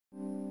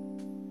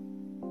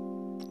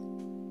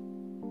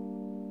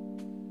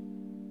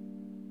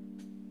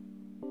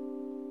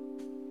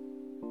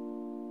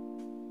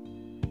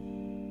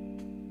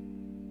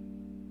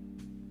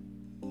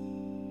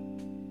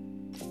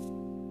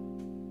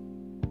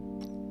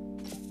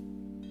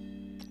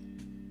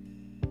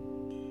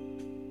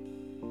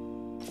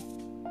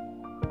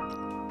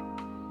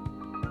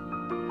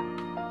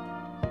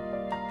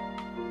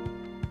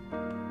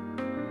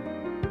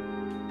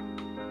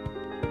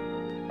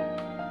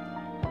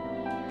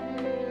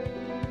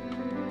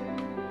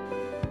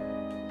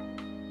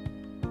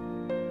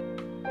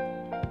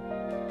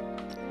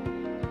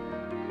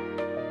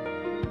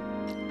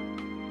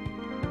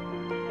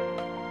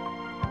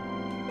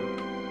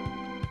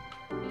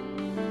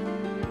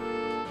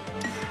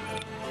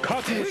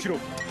覚悟しろ。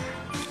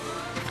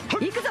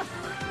行くぞ。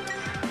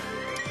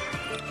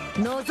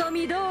望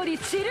み通り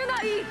散る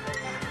がいい。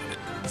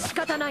仕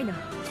方ないな。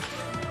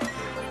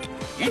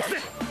行くぜ。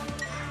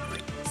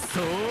そ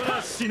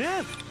ら死ね。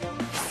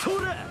そ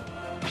ら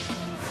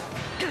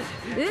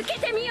受け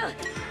てみよ。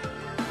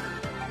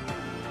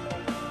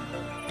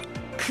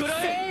くら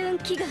え。星雲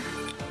祈願。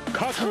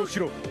覚悟し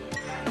ろ。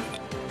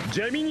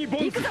ジェミニボン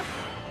ズ。行くぞ。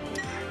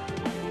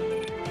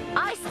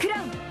アイスクラウ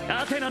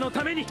ン。アテナの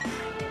ために。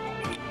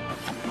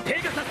ペ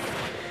ガサス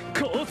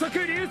高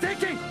速流星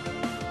剣。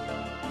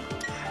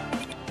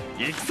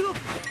行くぞ。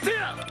で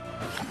や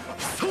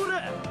そ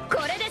らこ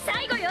れで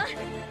最後よ。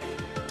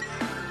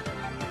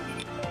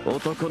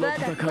男の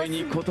戦いに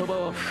言葉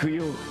は不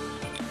要。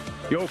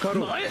よか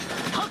ろう。前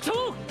白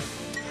鳥。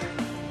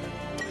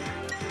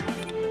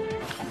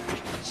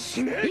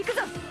死ね。行く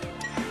ぞ。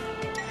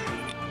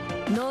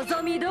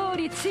望み通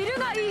り散る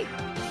がいい。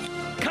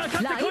かかって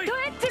こい。ライト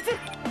エッジ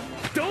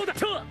ス。どうだ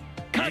と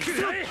覚悟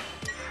しろ。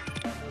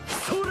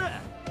そ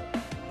ら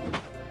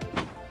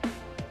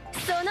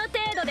その程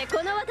度で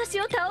この私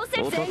を倒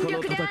せ。全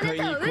力であなた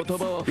を撃つ。言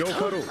葉はよか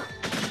ろう。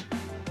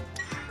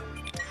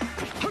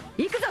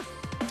行くぞ。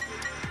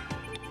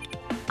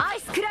アイ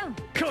スクラウン。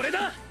これだ。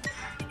は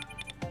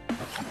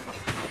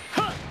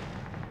っ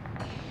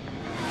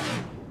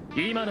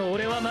今の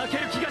俺は負け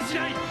る気がし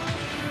ない。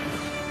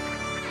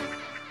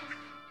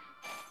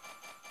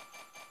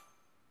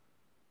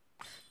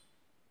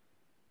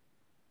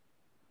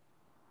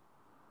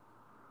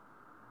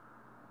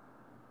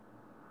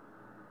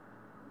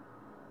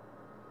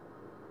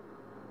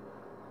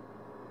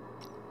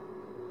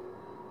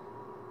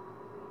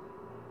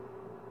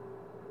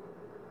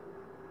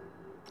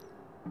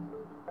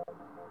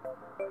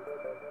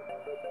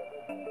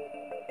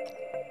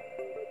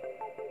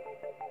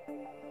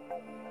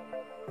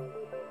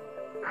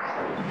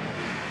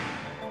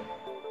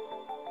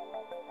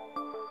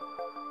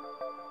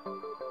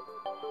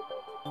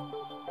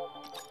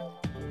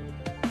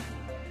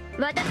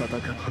戦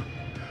う。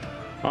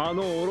あ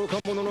の愚か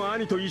者の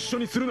兄と一緒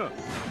にするな。我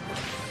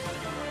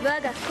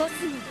がコ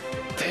ス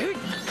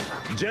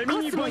モ。ジェ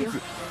ミニボンズ。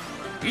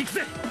行く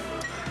ぜ。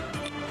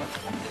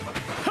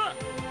はっ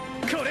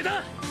これ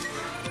だ。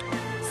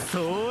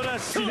そら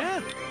し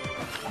ね。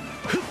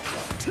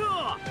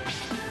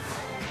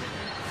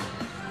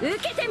受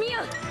けてみよ。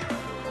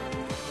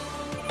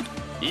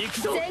行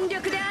くぞ。全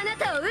力であな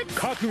たを撃つ。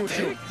覚悟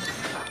しろ。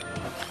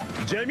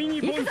ジェミ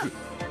ニボンズ。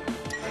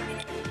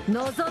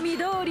望み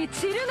通り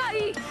散るが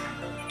いい。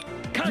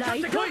かかっ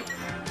てこい。エ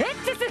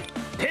ッジス。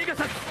ペガ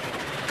サス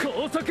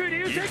高速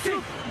流星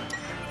剣。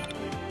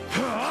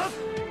は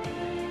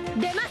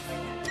出ます。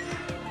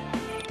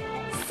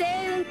星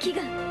雲祈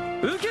願。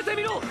受けて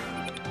みろ。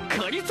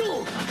カリソ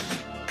ー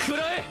く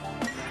らえ。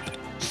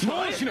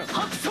前しな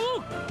白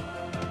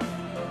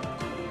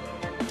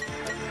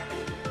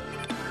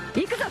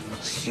鳥。行くぞ。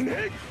死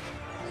ね。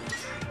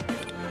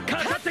か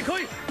かってこ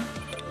い。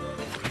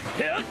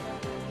やっ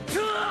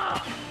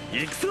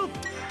行くぞ。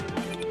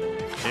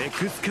エ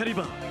クスカリ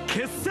バー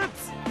結節。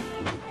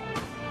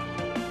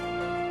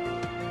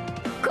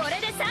これ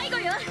で最後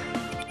よ。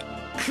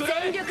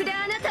全力で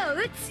あなたを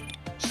撃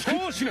つ。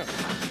勝しな。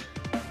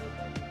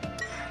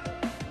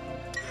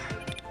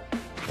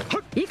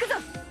行くぞ。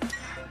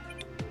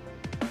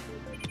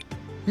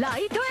ラ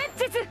イトエ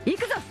ッジス。行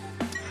くぞ。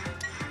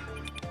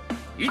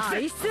ア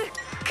イスク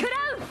ラ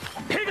ウ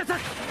ン。ペガサ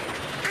ス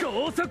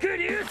高速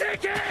流星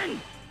剣。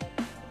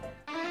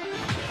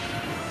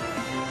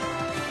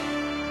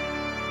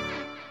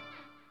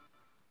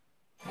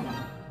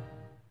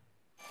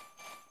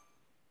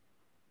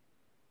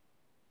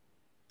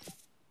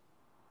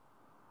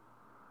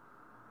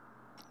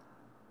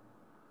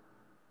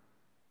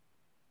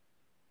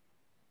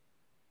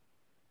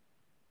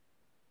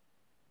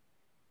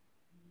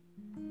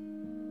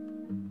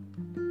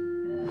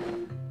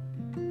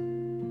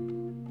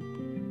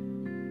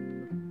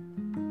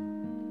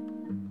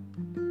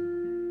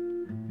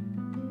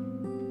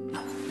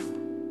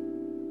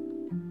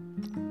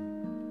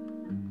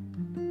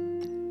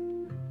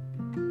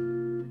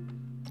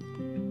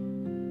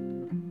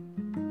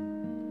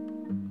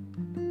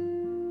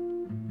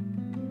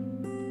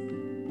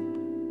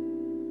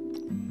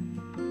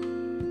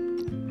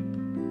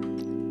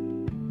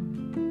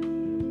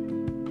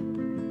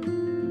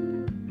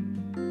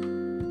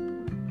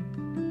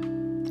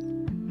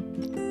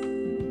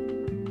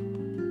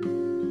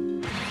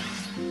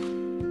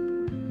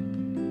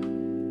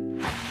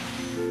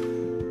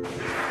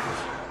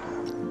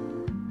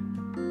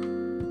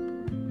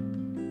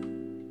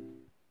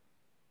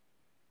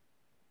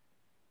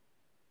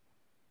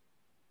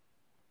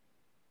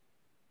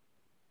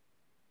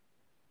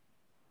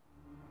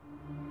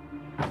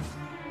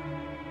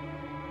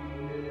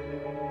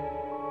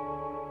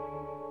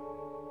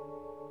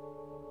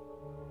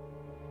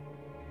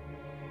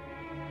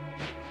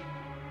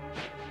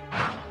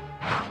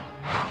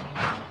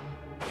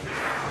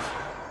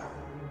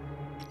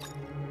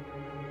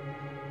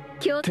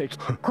敵。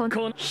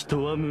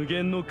人は無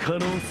限の可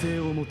能性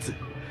を持つ。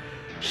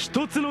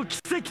一つの奇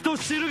跡と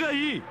知るが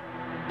いい。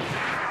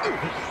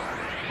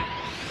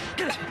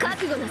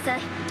覚悟なさ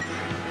い。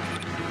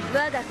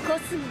我がコ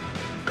スモ。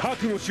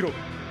覚悟しろ。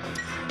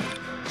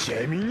ジ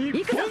ェミニ・ボ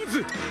ン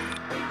ズ。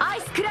ア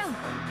イスクラウン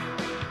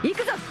行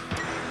くぞ。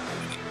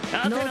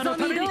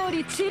望み通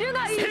り散る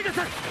がいい。セガ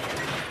サ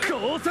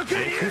高速流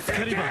星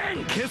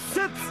拳結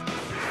節。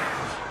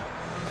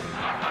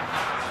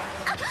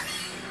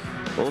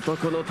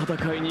男の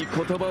戦いに言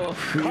葉は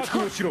不覚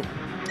悟しろ。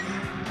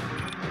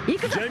行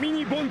くぞ。ジェミ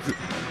ニ・ボンズ。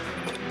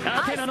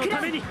アテナの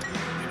ために。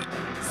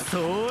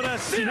そうら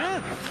し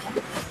な。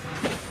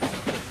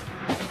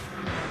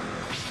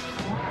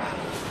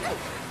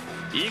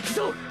行く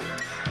ぞ。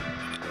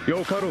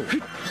よかろう。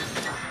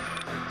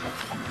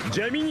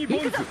ジェミニ・ボン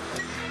ズ。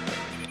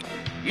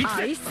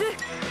アイスク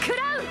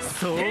ラウン。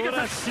そう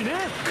らしな。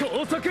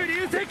高速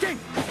流星拳。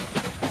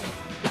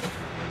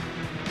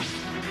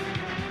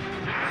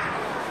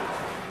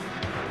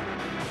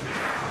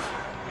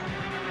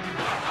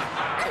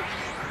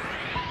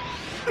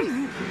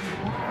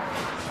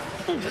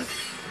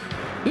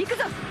行く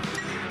ぞ。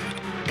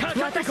か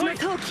かってこい。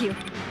私の闘気よ。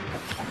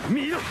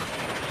見ろ。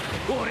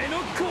俺の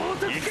高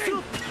速拳。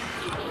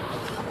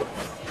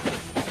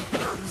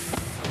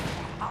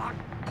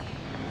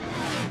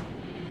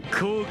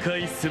後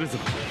悔するぞ。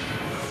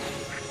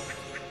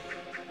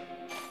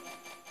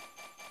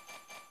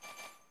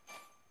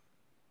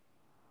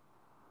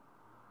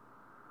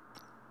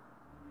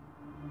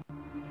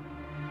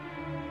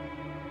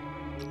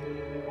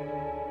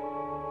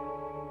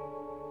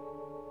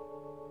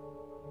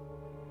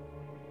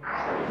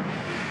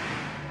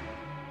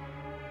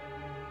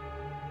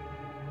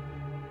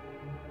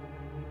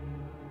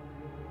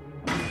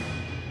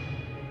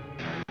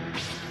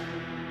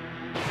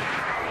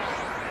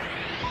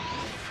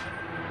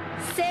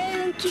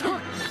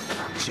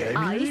ジェ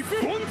ミニ・ボ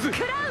ンズ。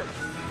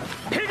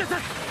ペガサ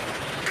ス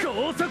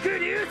高速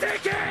流星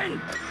拳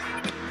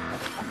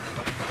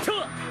と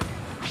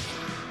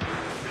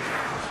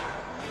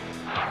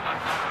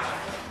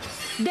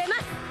出ます。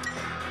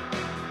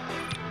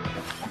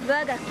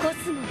我がコ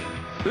スモ。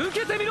受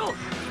けてみろ。と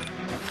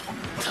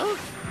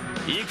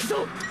行く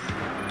ぞ。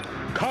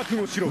覚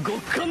悟しろ。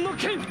極寒の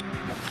剣。はっ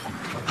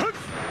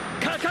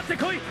かかって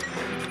こい。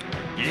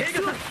ペ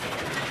ガサス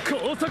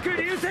高速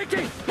流星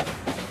拳。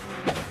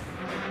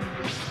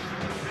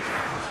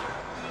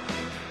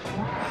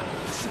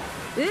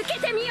受け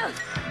てみよ。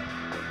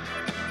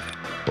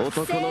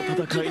男の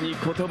戦いに言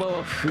葉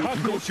は不覚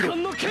悟しろ。極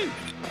寒の剣。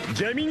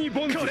ジェミニ・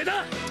ボンズ。これ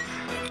だ。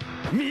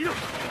見ろ。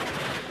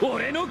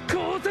俺の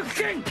高速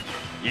剣。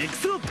行く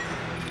ぞ。